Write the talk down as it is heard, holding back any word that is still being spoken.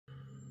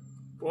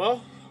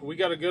Well, we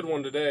got a good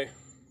one today.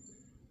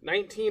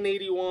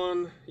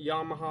 1981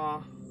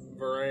 Yamaha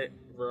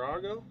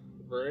Virago?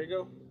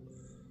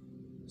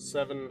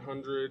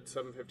 700,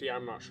 750,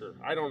 I'm not sure.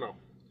 I don't know.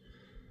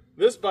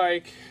 This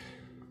bike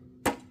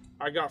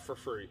I got for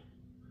free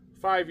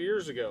 5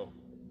 years ago.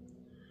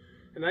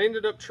 And I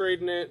ended up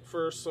trading it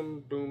for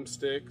some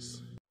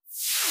boomsticks.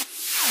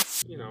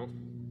 You know,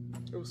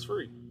 it was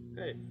free.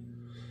 Hey.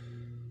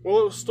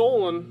 Well, it was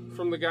stolen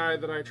from the guy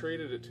that I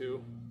traded it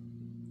to.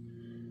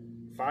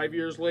 5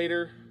 years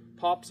later,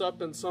 pops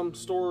up in some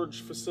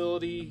storage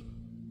facility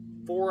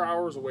 4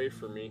 hours away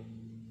from me.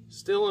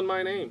 Still in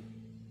my name.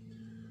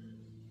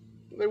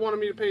 They wanted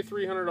me to pay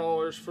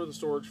 $300 for the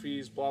storage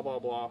fees, blah, blah,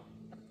 blah.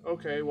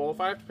 Okay, well, if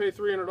I have to pay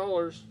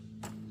 $300,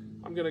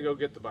 I'm going to go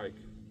get the bike.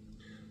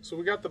 So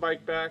we got the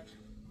bike back.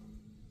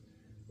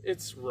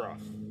 It's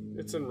rough.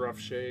 It's in rough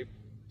shape.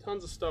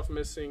 Tons of stuff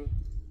missing.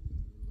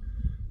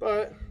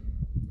 But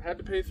I had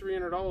to pay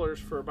 $300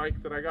 for a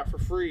bike that I got for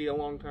free a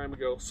long time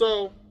ago.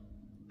 So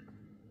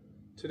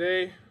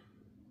today,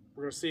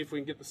 we're going to see if we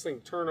can get this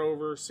thing turned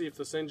over, see if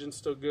this engine's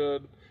still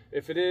good.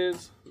 If it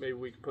is, maybe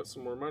we can put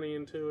some more money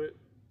into it.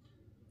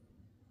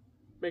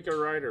 Make it a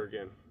rider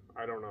again.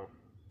 I don't know.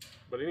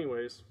 But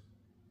anyways,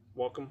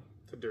 welcome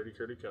to Dirty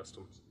Curdy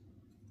Customs.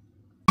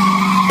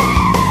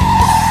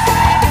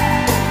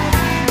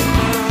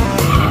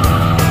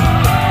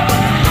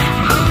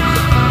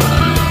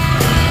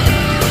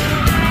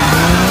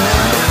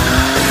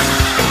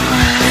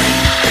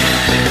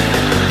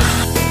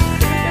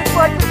 It's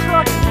like the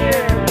truck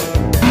again.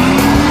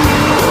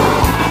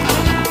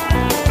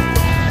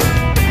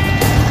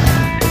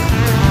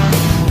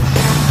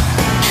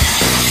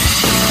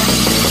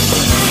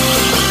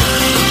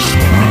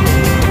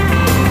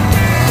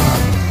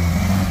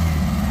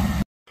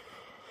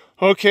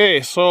 Okay,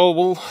 so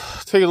we'll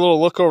take a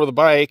little look over the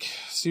bike,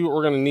 see what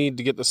we're going to need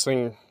to get this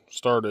thing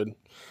started.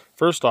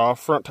 First off,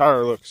 front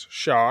tire looks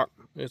shot.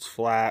 It's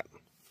flat.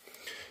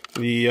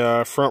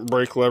 The front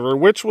brake lever,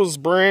 which was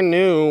brand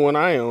new when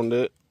I owned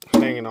it,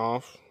 hanging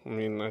off. I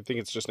mean, I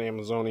think it's just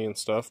Amazonian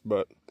stuff,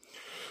 but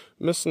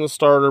missing the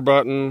starter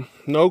button,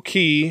 no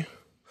key.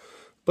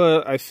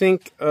 But I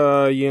think,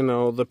 you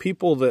know, the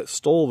people that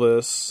stole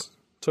this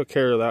took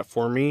care of that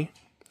for me.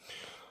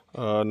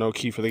 No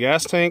key for the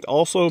gas tank,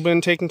 also been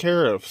taken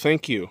care of.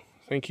 Thank you.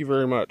 Thank you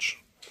very much.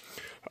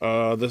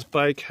 This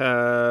bike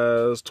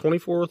has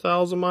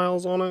 24,000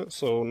 miles on it,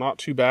 so not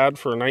too bad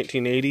for a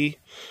 1980.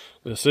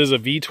 This is a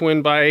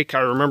V-twin bike.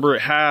 I remember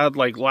it had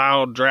like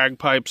loud drag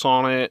pipes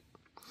on it.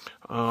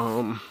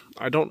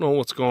 I don't know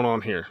what's going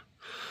on here.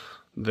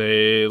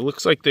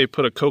 Looks like they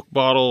put a Coke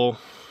bottle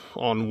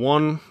on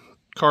one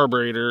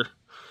carburetor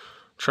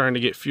trying to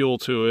get fuel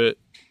to it.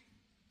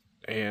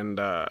 And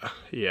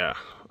yeah,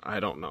 I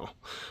don't know.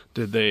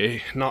 Did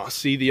they not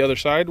see the other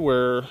side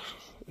where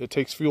it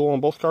takes fuel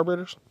on both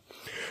carburetors?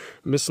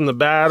 Missing the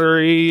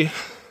battery.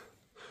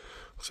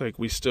 Looks like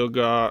we still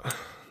got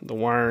the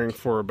wiring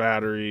for a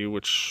battery,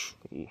 which,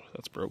 ooh,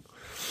 that's broke,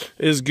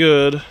 is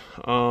good.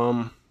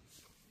 So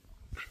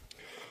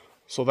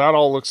that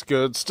all looks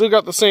good. Still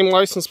got the same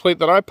license plate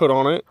that I put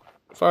on it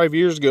 5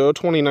 years ago,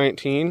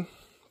 2019.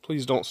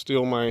 Please don't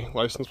steal my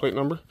license plate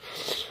number.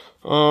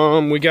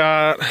 We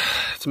got,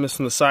 it's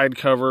missing the side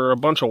cover, a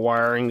bunch of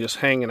wiring just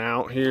hanging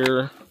out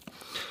here.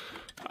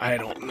 I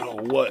don't know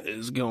what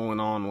is going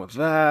on with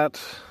that.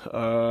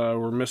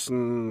 We're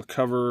missing the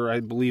cover.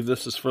 I believe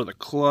this is for the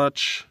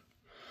clutch.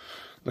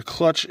 The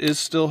clutch is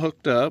still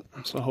hooked up,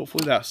 so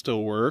hopefully that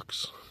still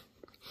works.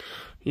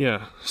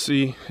 Yeah,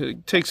 see,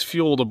 it takes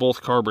fuel to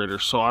both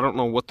carburetors, so I don't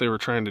know what they were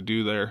trying to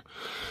do there.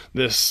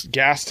 This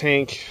gas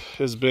tank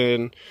has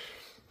been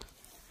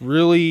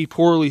really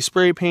poorly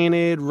spray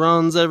painted,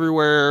 runs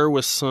everywhere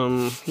with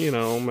some, you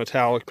know,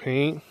 metallic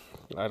paint.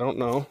 I don't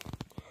know.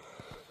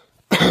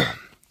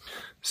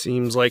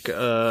 Seems like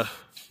a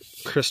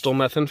crystal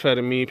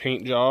methamphetamine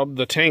paint job.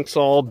 The tank's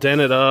all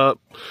dented up.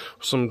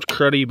 Some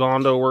cruddy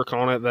Bondo work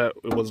on it that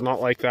it was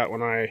not like that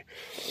when I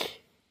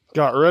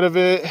got rid of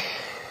it.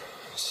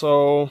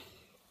 So,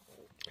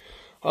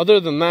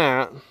 other than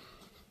that,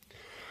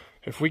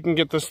 if we can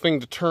get this thing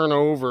to turn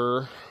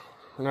over,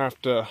 we're gonna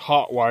have to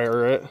hot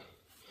wire it.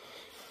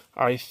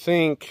 I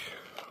think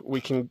we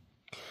can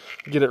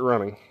get it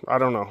running. I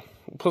don't know.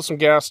 We'll put some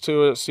gas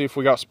to it, see if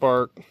we got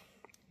spark.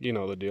 You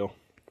know the deal.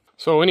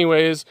 So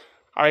anyways,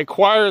 I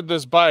acquired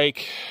this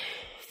bike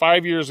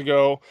 5 years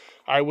ago.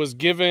 I was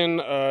given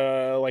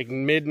like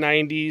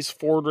mid-90s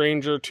Ford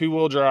Ranger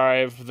 2-wheel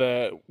drive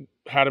that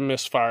had a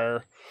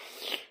misfire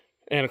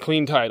and a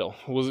clean title.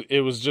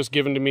 It was just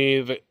given to me.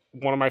 That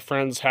one of my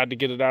friends had to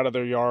get it out of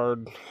their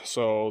yard,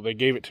 so they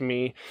gave it to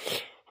me.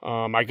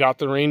 I got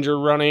the Ranger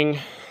running.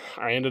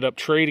 I ended up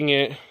trading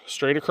it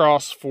straight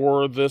across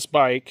for this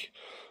bike.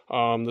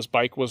 This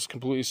bike was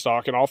completely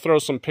stock, and I'll throw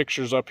some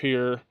pictures up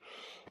here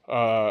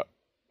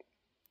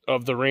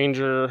of the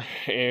Ranger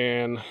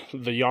and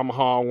the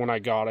Yamaha when I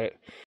got it.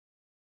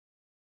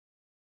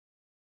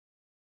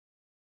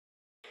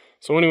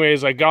 So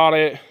anyways, I got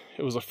it.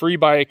 It was a free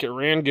bike. It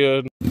ran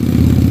good.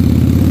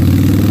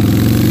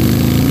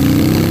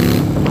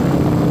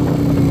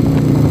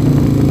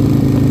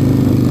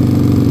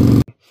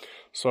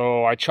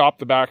 So I chopped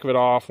the back of it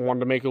off,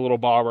 wanted to make a little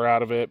bobber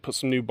out of it, put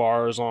some new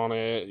bars on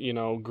it, you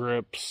know,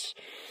 grips,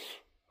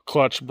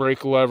 clutch,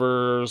 brake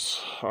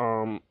levers,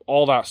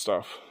 all that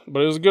stuff.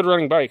 But it was a good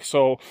running bike.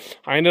 So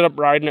I ended up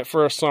riding it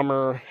for a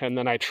summer, and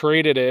then I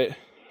traded it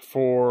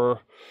for a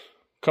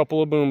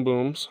couple of boom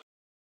booms,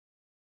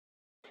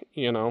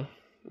 you know.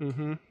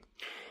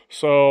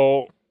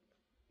 So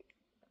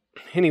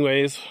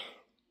anyways,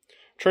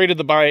 traded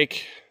the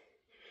bike,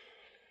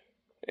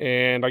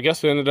 and I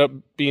guess it ended up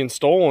being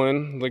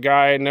stolen. The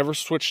guy never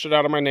switched it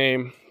out of my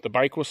name. The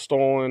bike was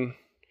stolen,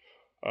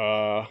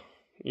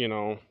 you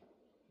know,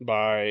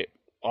 by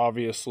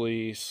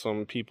obviously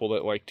some people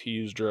that like to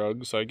use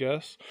drugs, I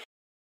guess.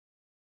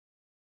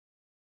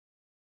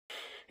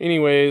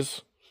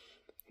 Anyways,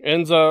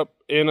 ends up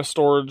in a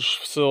storage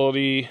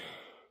facility.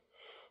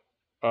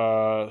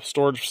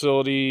 Storage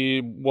facility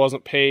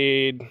wasn't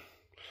paid,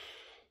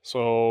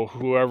 so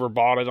whoever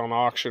bought it on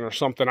auction or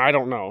something, I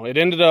don't know. It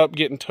ended up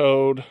getting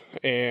towed,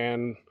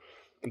 and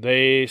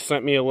they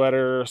sent me a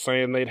letter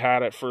saying they'd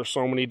had it for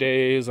so many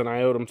days, and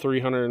I owed them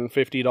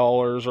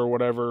 $350 or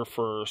whatever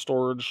for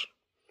storage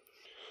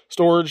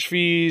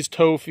fees,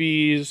 tow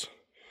fees,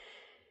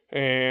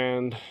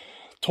 and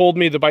told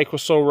me the bike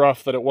was so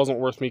rough that it wasn't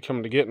worth me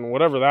coming to get it, and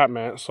whatever that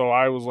meant. So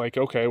I was like,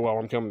 okay, well,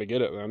 I'm coming to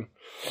get it then.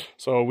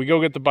 So we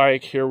go get the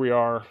bike. Here we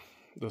are.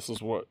 This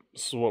is what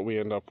we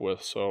end up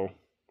with. So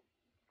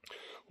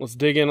let's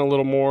dig in a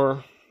little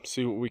more,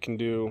 see what we can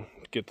do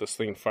to get this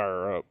thing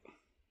fire up.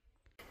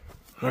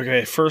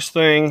 Okay, first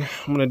thing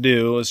I'm gonna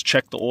do is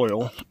check the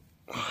oil.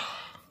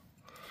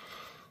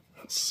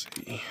 Let's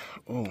see.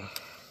 Oh,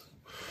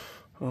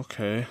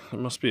 okay, there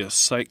must be a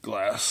sight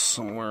glass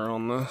somewhere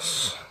on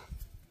this.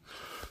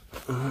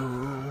 Is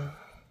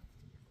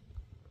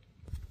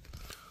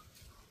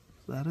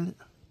that it?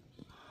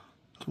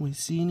 Can we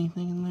see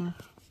anything in there?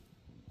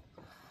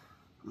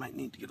 Might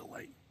need to get a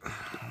light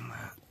on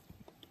that.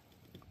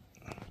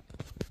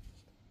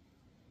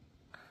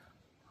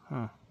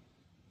 Huh.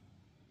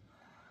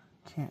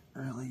 Can't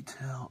really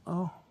tell.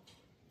 Oh.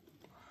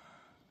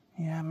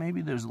 Yeah,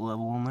 maybe there's a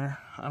level in there.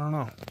 I don't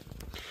know.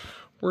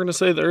 We're gonna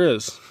say there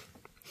is.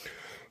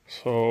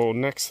 So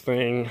next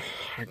thing,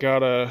 I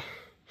got a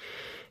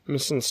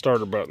missing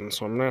starter button,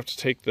 so I'm gonna have to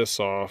take this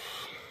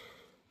off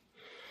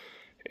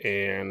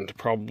and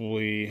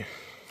probably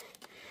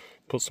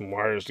put some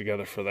wires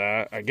together for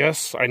that. I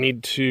guess I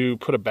need to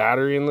put a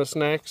battery in this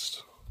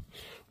next,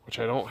 which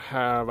I don't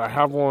have. I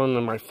have one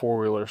in my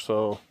four-wheeler,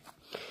 so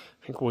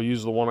I think we'll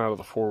use the one out of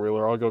the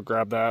four-wheeler. I'll go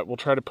grab that. We'll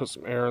try to put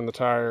some air in the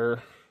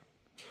tire,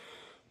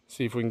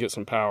 see if we can get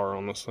some power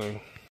on this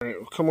thing. All right,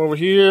 we'll come over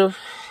here,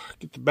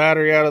 get the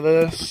battery out of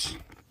this.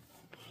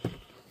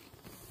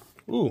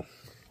 Ooh.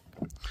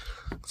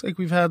 Looks like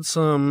we've had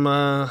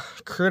some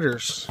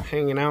critters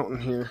hanging out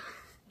in here.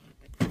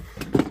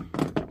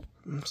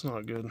 That's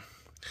not good.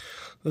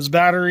 This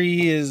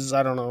battery is,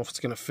 I don't know if it's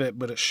going to fit,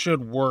 but it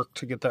should work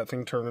to get that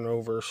thing turning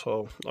over.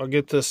 So I'll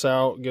get this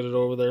out, get it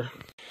over there.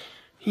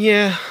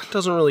 Yeah, it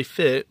doesn't really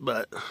fit,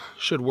 but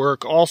should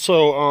work.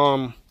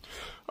 Also,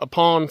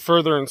 upon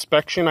further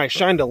inspection, I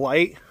shined a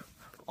light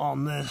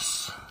on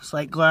this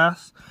sight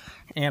glass,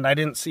 and I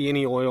didn't see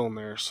any oil in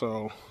there.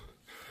 So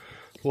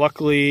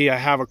luckily, I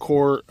have a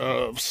quart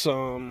of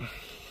some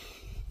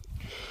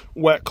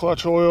wet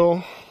clutch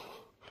oil.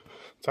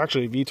 It's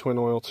actually V-twin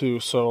oil too.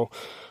 So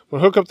I'm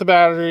gonna hook up the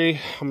battery.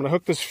 I'm gonna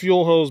hook this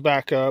fuel hose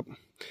back up.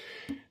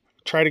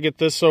 Try to get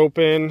this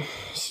open.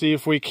 See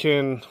if we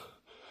can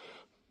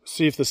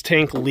see if this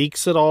tank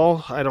leaks at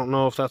all. I don't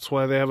know if that's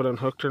why they have it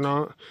unhooked or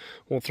not.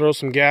 We'll throw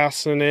some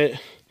gas in it,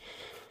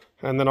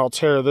 and then I'll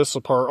tear this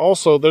apart.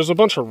 Also, there's a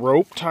bunch of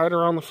rope tied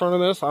around the front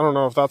of this. I don't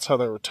know if that's how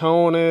they were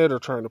towing it or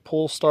trying to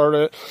pull start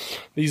it.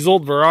 These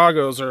old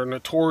Viragos are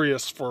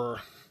notorious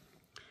for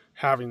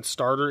having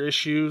starter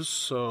issues,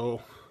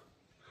 so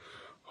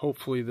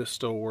hopefully this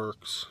still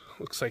works.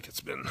 Looks like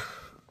it's been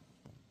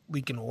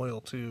leaking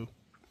oil too.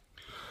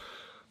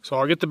 So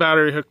I'll get the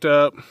battery hooked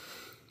up,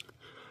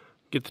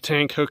 get the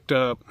tank hooked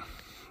up,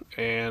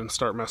 and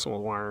start messing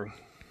with wiring.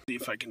 See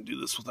if I can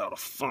do this without a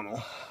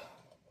funnel.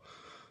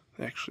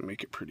 They actually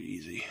make it pretty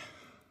easy.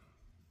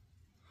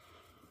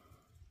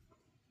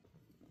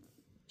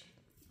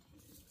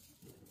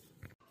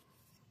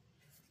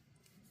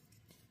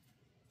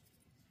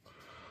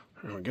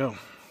 There we go.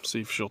 See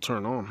if she'll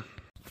turn on.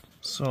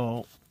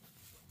 So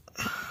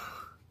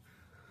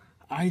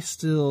I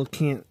still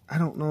can't, I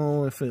don't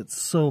know if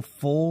it's so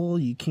full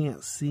you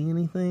can't see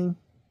anything.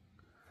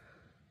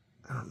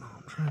 I don't know,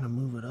 I'm trying to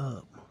move it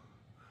up.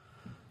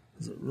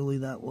 Is it really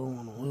that low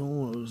on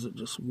oil, or is it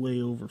just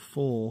way over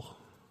full?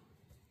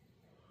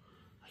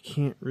 I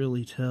can't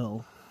really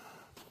tell.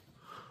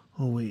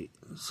 Oh wait,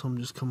 some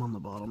just come on the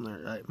bottom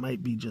there. It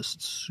might be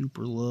just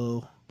super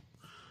low.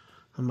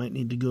 I might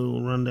need to go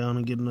run down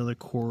and get another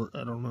quart,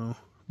 I don't know.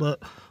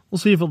 But we'll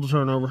see if it'll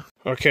turn over.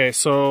 Okay,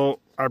 so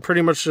I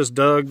pretty much just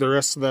dug the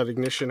rest of that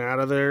ignition out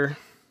of there.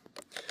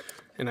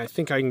 And I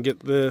think I can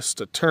get this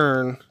to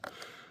turn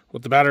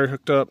with the battery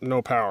hooked up,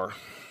 no power.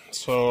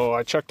 So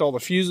I checked all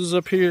the fuses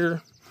up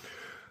here.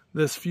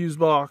 This fuse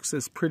box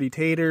is pretty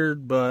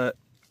tatered, but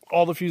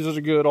all the fuses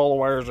are good, all the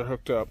wires are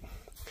hooked up.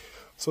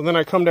 So then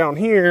I come down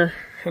here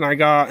and I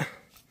got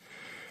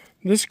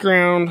this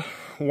ground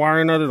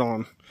wire nutted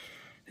on.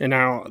 And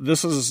now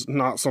this is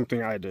not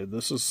something I did.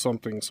 This is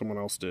something someone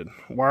else did.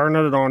 Wire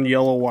nutted on,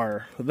 yellow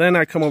wire. Then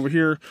I come over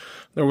here,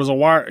 there was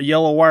a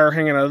yellow wire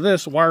hanging out of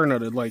this, wire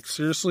nutted. Like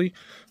seriously,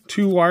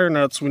 2 wire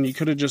nuts when you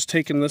could have just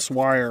taken this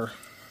wire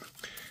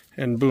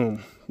and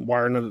boom,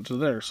 wire nutted to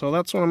there. So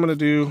that's what I'm gonna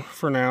do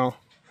for now.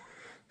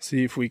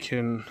 See if we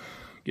can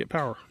get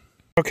power.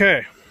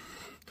 Okay,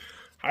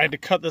 I had to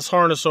cut this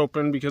harness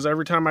open because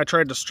every time I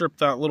tried to strip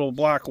that little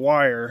black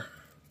wire,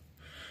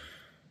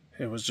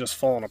 it was just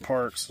falling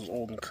apart because it was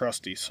old and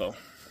crusty. So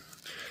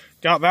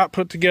got that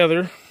put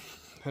together,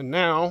 and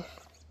now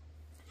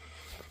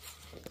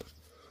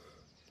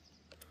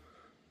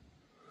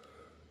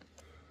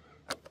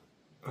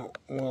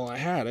well, I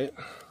had it.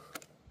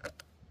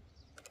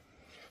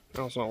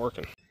 Now it's not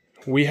working.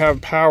 We have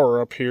power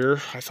up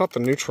here. I thought the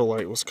neutral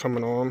light was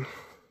coming on,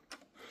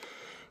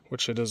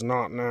 which it is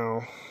not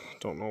now.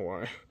 Don't know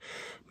why.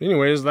 But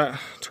anyways, that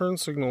turn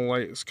signal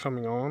light is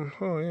coming on.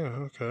 Oh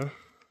yeah, okay.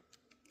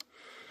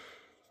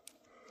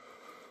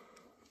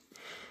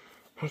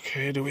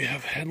 Okay, do we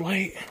have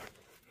headlight?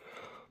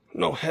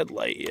 No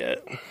headlight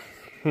yet.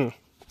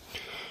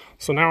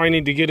 So now I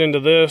need to get into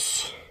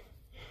this,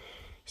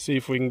 see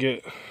if we can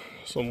get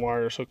some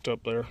wires hooked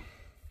up there.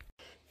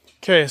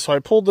 Okay, so I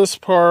pulled this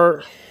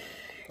apart.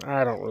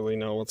 I don't really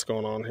know what's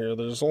going on here.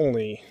 There's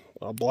only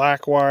a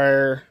black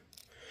wire,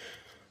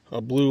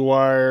 a blue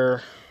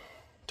wire.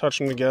 Touch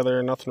them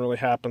together, nothing really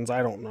happens.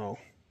 I don't know.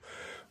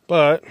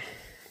 But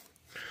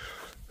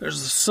there's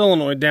a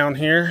solenoid down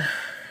here,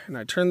 and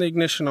I turn the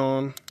ignition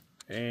on,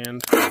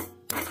 and the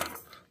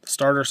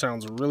starter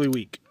sounds really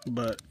weak,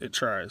 but it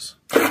tries.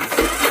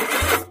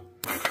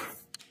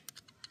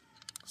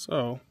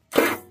 So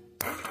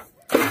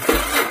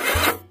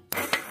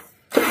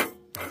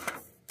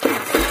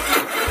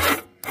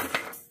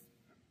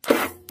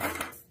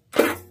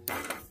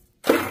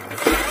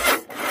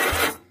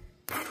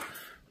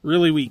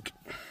really weak.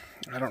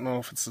 I don't know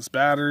if it's this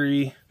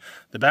battery.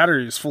 The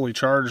battery is fully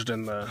charged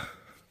in the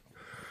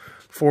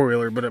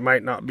four-wheeler, but it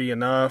might not be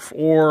enough.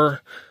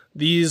 Or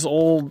these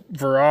old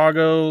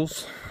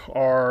Viragos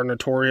are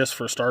notorious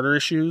for starter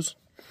issues.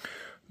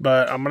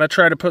 But I'm going to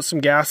try to put some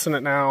gas in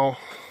it now,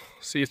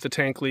 see if the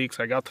tank leaks.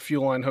 I got the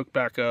fuel line hooked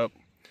back up,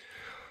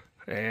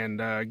 and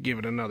give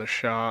it another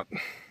shot.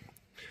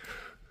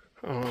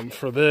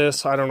 For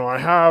this, I don't know. I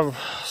have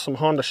some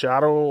Honda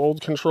Shadow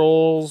old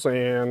controls,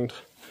 and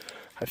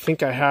I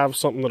think I have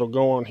something that'll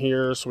go on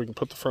here so we can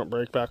put the front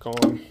brake back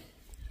on.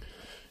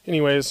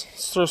 Anyways,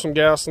 let's throw some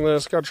gas in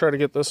this. Gotta try to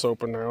get this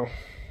open now.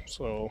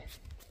 So,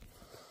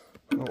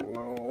 I don't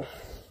know.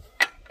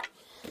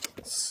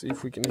 Let's see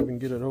if we can even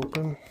get it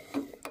open.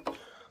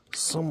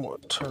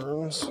 Somewhat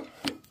turns.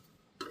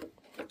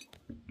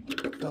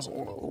 Doesn't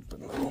want to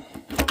open though.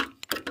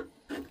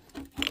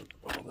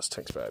 Oh, this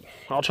tank's bad.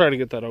 I'll try to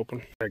get that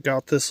open. I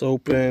got this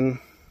open.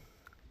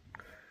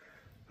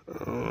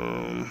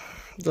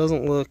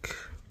 Doesn't look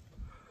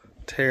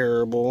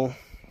terrible.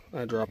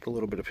 I dropped a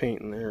little bit of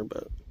paint in there,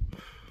 but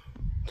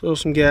throw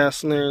some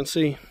gas in there and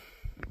see.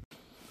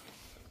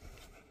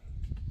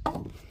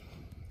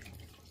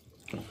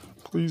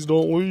 Please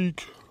don't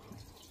leak.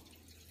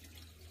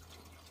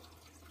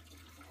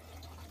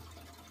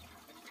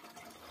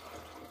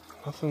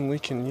 Nothing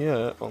leaking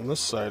yet, on this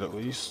side at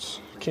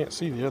least. Can't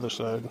see the other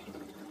side.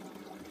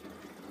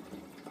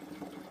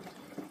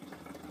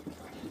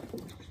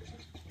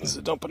 Is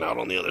it dumping out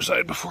on the other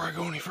side before I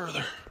go any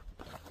further?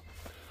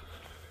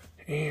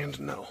 And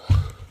no.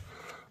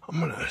 I'm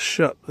gonna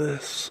shut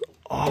this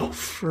off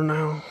for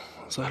now.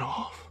 Is that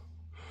off?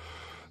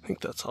 I think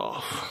that's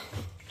off.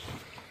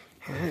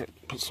 Alright,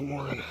 put some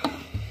more in.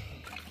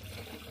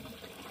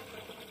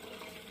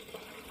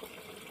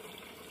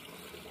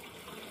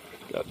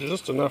 Got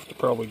just enough to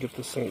probably get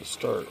this thing to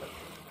start.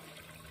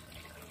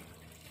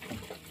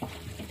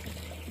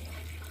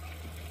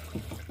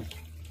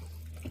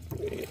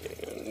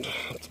 And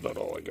that's about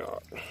all I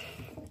got.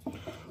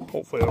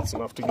 Hopefully that's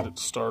enough to get it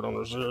to start on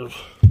reserve.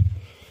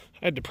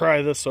 I had to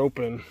pry this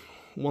open.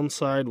 One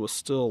side was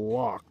still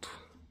locked.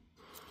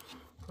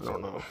 I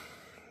don't know.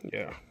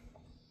 Yeah.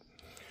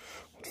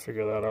 We'll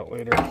figure that out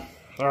later.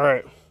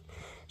 Alright.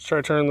 Let's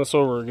try turning this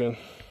over again.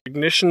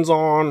 Ignition's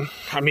on.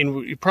 I mean,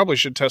 we probably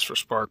should test for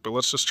spark, but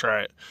let's just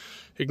try it.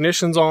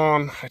 Ignition's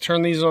on. I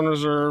turned these on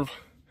reserve.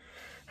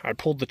 I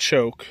pulled the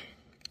choke.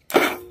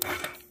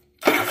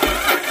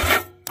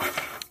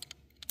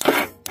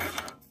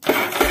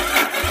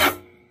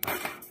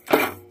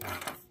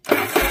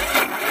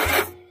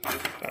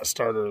 That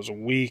starter is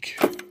weak.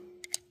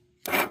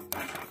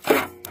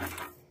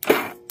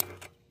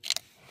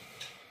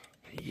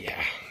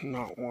 Yeah,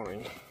 not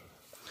wanting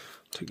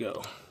to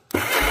go.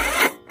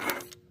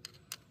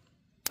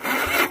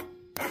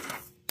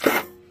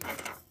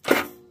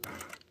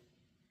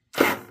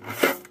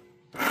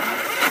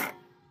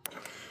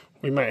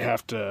 We might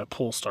have to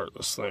pull start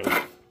this thing.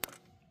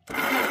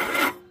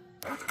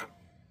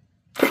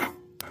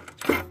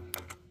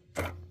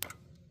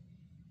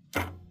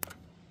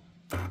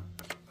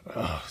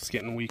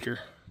 getting weaker.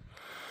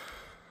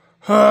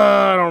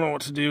 I don't know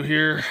what to do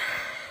here.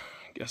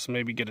 Guess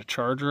maybe get a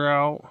charger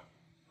out.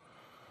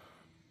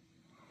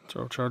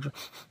 Throw a charger.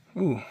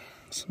 Ooh,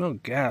 smell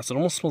gas. It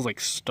almost smells like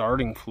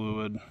starting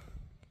fluid.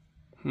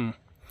 Let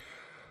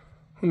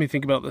me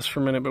think about this for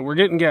a minute, but we're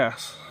getting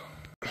gas.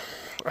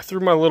 I threw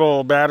my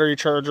little battery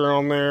charger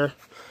on there,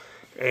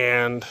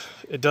 and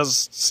it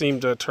does seem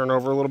to turn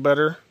over a little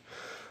better,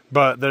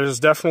 but there's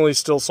definitely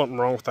still something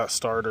wrong with that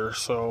starter.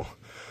 So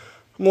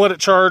I'm gonna let it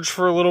charge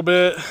for a little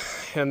bit,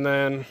 and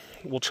then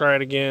we'll try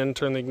it again,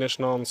 turn the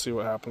ignition on, and see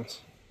what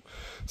happens.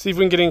 See if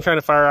we can get any kind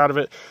of fire out of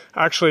it.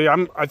 Actually,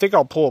 I think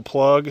I'll pull a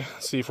plug,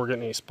 see if we're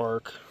getting any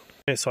spark.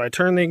 Okay, so I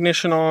turn the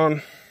ignition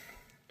on,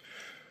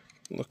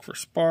 look for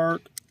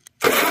spark.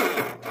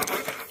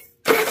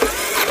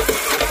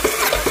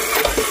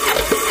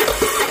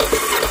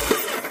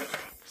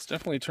 It's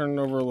definitely turning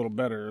over a little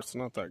better. It's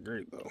not that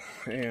great though.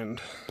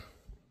 And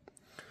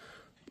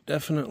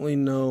definitely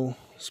no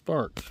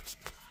spark.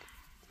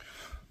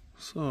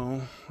 So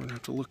I'm gonna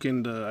have to look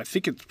into, I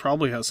think it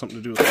probably has something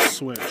to do with the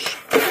switch.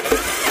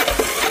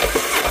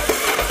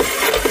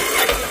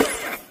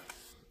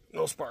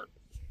 No spark.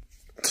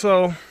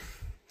 So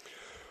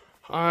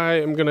I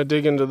am gonna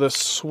dig into this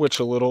switch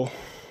a little.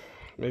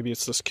 Maybe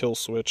it's this kill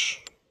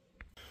switch.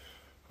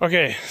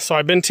 Okay, so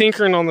I've been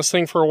tinkering on this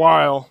thing for a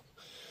while,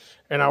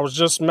 and I was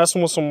just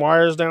messing with some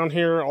wires down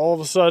here. All of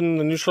a sudden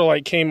the neutral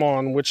light came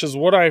on, which is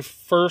what I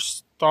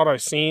first thought I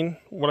seen.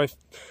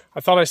 I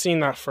thought I seen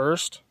that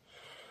first.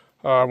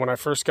 When I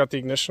first got the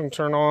ignition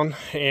turned on,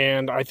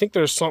 and I think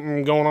there's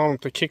something going on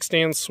with the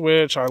kickstand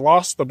switch. I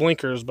lost the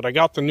blinkers, but I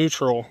got the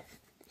neutral,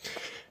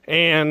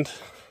 and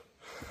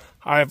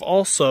I've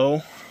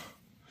also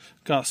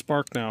got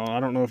spark now. I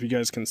don't know if you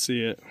guys can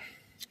see it.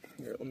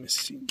 Here, let me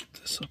see, get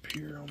this up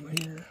here on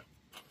here.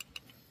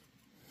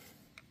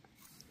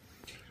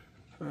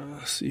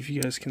 See if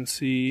you guys can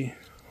see.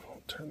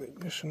 I'll turn the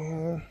ignition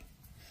on.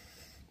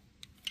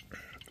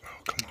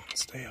 Oh, come on,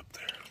 stay up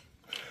there.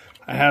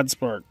 I had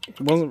spark. It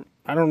wasn't,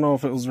 I don't know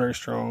if it was very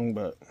strong,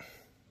 but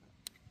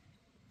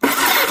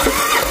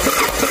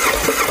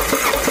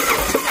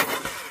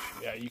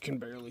yeah, you can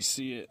barely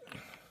see it.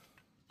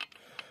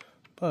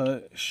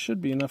 But it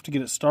should be enough to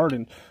get it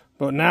started.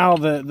 But now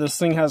that this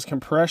thing has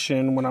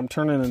compression, when I'm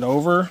turning it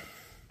over,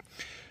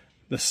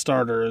 the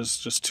starter is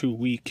just too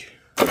weak.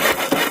 Oh,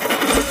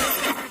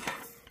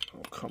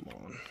 come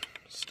on.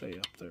 Stay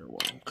up there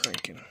while I'm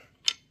cranking.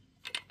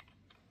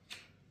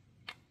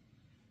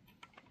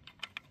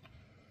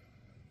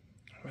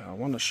 I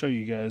want to show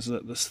you guys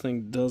that this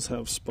thing does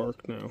have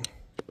spark now.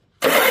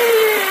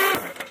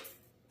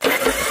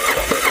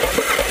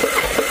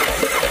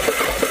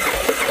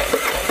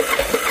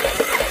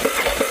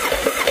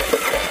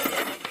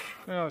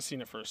 Well, I've seen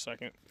it for a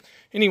second.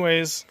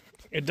 Anyways,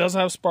 it does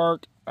have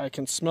spark. I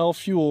can smell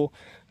fuel.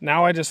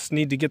 Now I just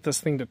need to get this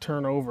thing to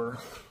turn over.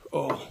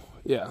 Oh,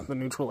 yeah, the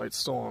neutral light's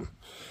still on.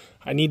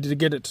 I need to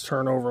get it to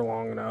turn over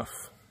long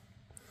enough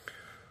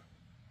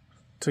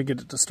to get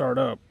it to start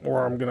up,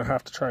 or I'm gonna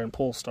have to try and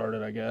pull start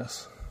it, I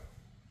guess.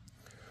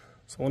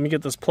 So let me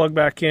get this plug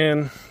back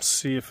in,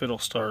 see if it'll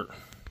start.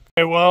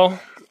 Okay, well,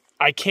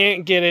 I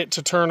can't get it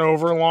to turn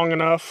over long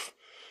enough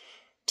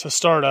to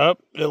start up.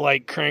 It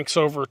like cranks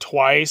over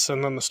twice,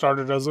 and then the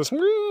starter does this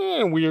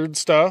weird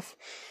stuff.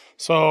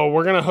 So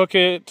we're gonna hook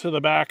it to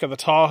the back of the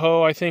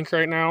Tahoe, I think,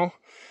 right now,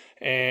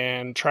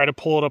 and try to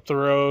pull it up the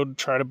road,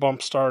 try to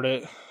bump start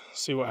it,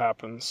 see what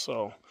happens.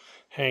 So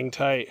hang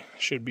tight,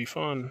 should be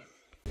fun.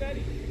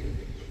 Steady.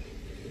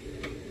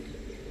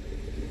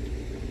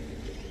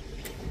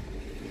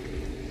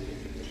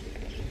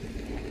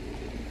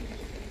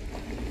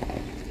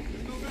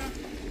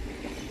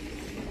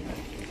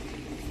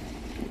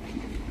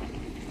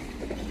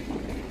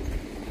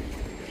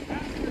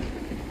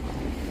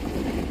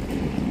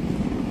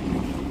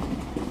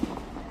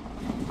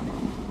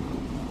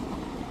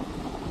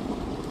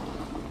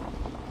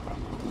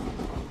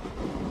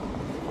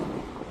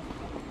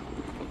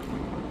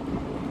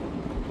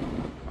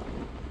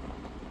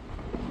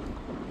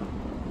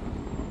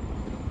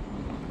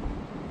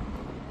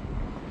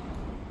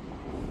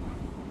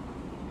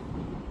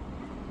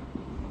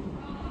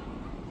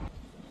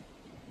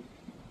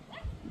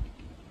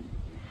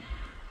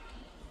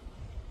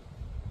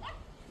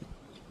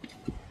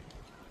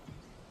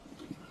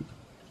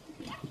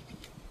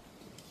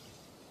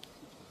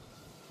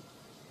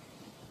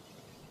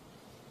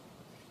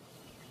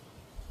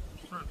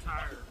 Front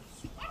tires.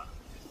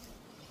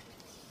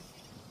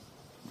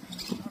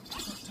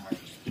 Front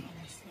tires on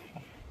this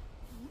thing.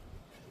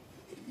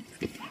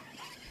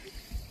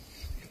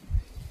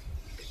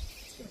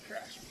 It's gonna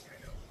crash me, I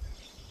know.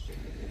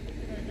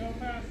 Okay, go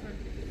faster.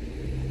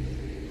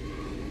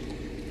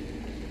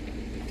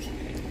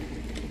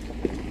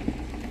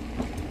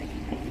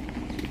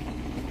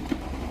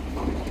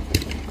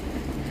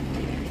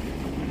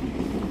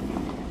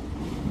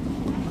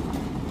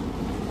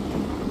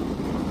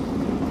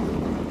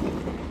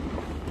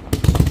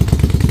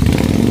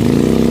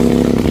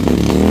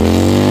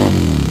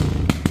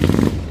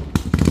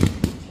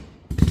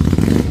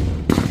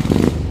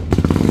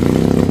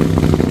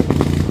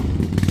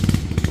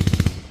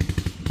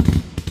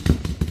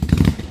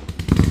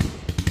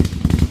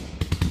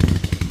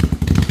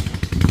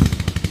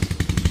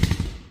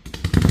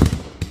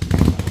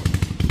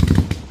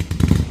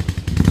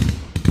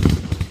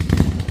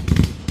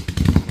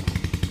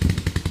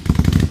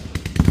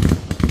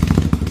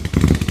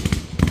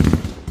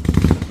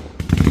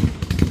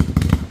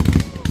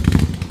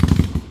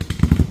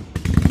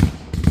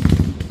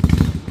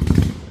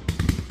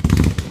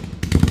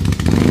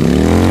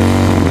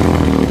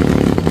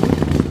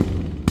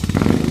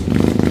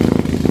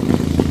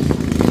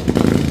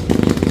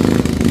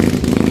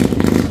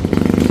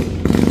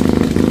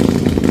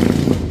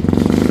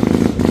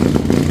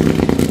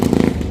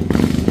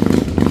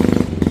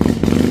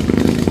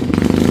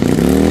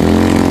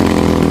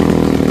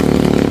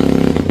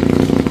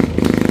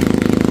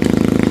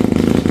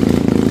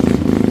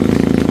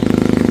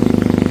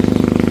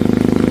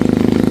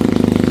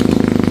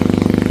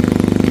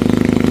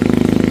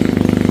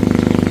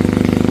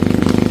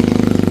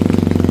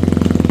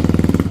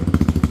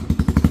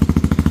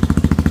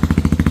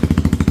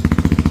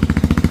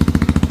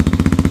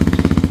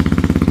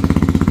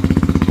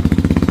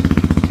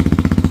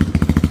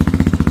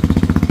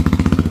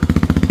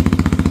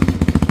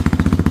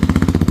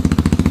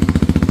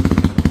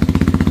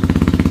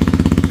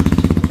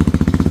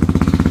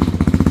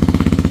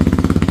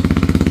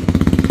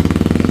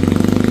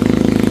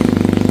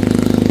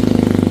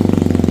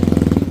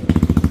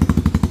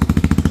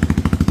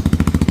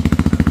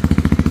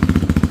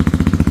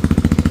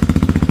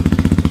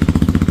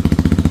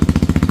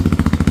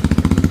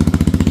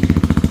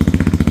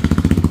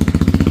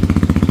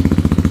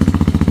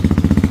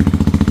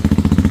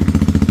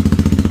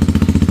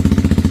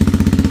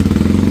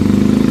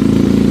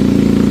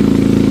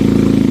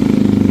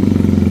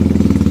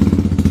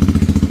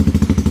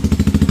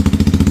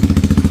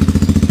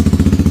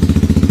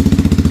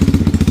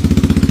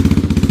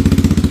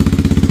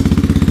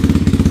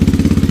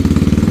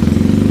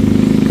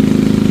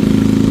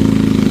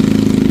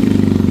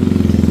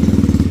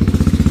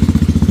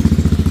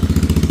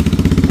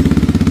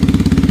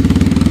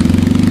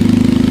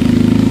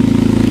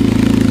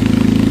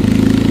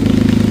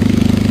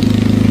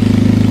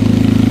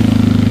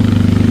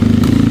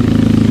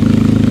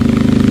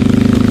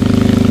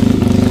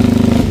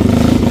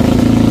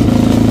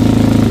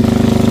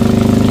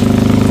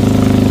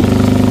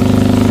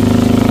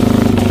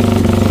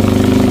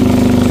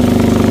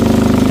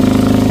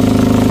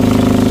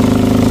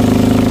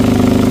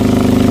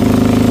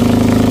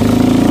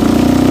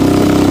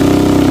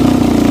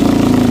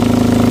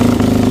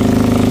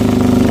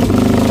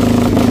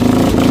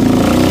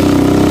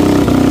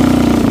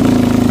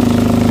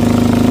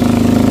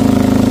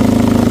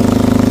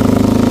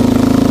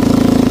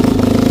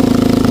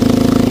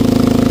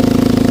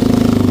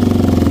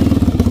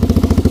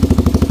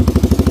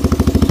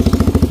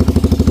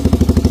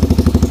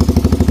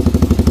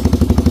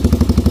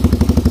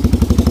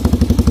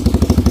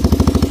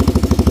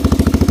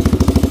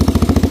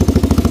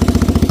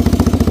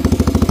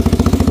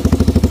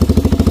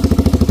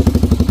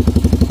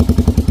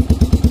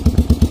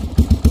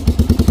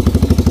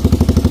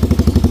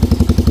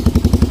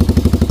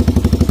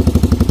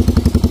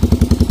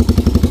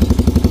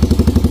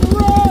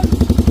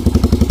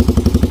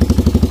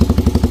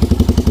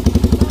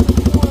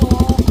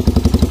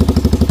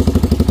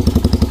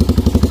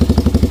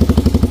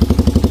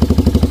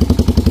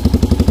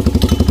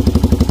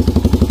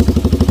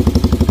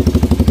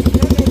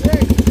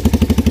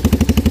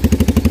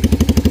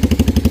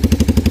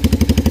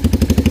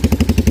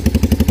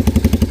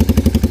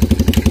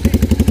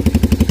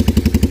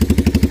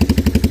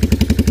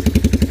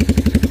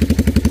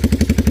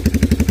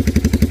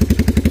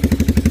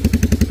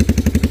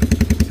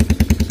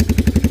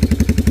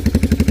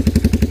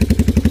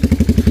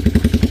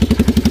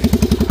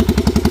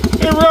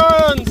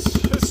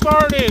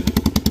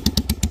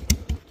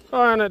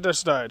 Oh, and it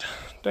just died.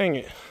 Dang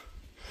it.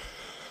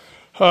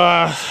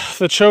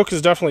 The choke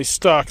is definitely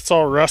stuck. It's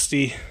all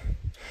rusty.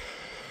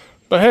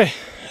 But hey,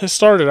 it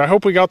started. I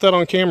hope we got that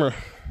on camera.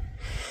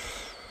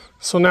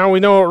 So now we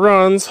know it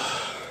runs.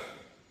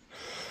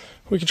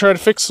 We can try to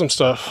fix some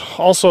stuff.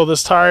 Also,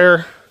 this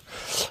tire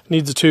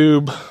needs a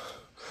tube.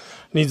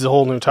 Needs a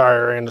whole new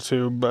tire and a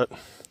tube. But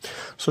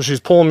so she's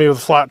pulling me with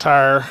a flat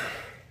tire.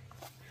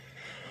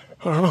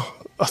 I don't know.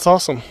 That's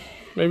awesome.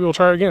 Maybe we'll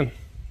try again.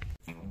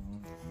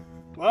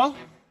 Well,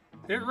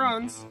 it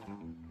runs.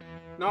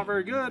 Not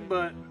very good,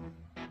 but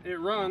it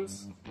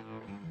runs.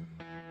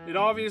 It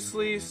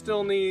obviously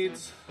still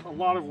needs a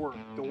lot of work.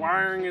 The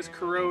wiring is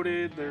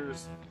corroded.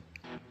 There's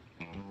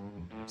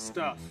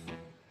stuff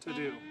to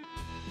do.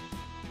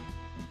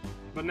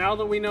 But now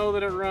that we know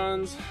that it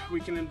runs, we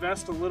can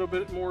invest a little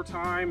bit more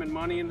time and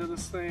money into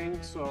this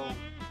thing. So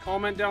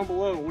comment down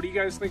below. What do you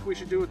guys think we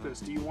should do with this?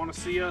 Do you want to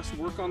see us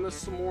work on this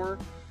some more?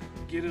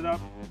 Get it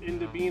up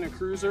into being a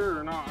cruiser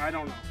or not? I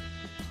don't know.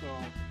 So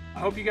I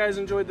hope you guys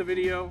enjoyed the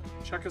video.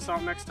 Check us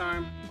out next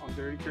time on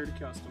Dirty Curdy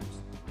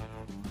Customs.